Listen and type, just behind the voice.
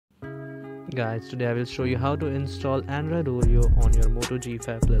Guys, today I will show you how to install Android Oreo on your Moto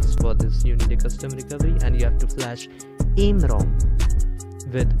G5 Plus. For this you need a custom recovery and you have to flash AIM Rom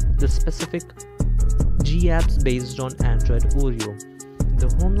with the specific G apps based on Android Oreo. The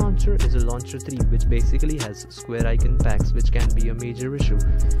home launcher is a launcher 3 which basically has square icon packs, which can be a major issue.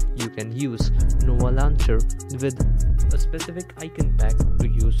 You can use Nova launcher with a specific icon pack to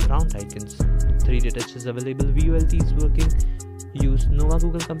use round icons. 3D touch is available, VoLTE is working. Use Nova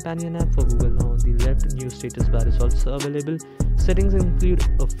Google Companion app for Google Now on the left. New status bar is also available. Settings include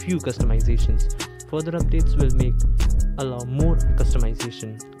a few customizations. Further updates will allow more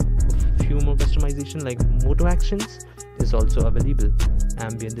customization. A few more customization like Moto actions is also available.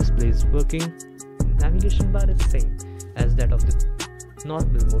 Ambient display is working. Navigation bar is same as that of the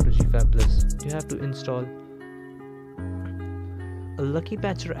normal Moto G5 Plus. You have to install a Lucky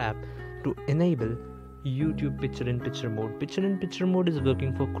Patcher app to enable YouTube picture-in-picture mode. Picture-in-picture mode is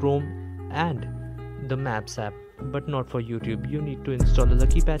working for Chrome and the Maps app, but not for YouTube. You need to install a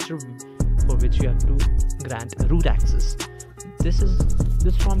Lucky Patcher, for which you have to grant root access. This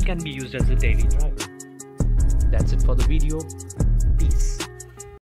ROM can be used as a daily driver. That's it for the video. Peace.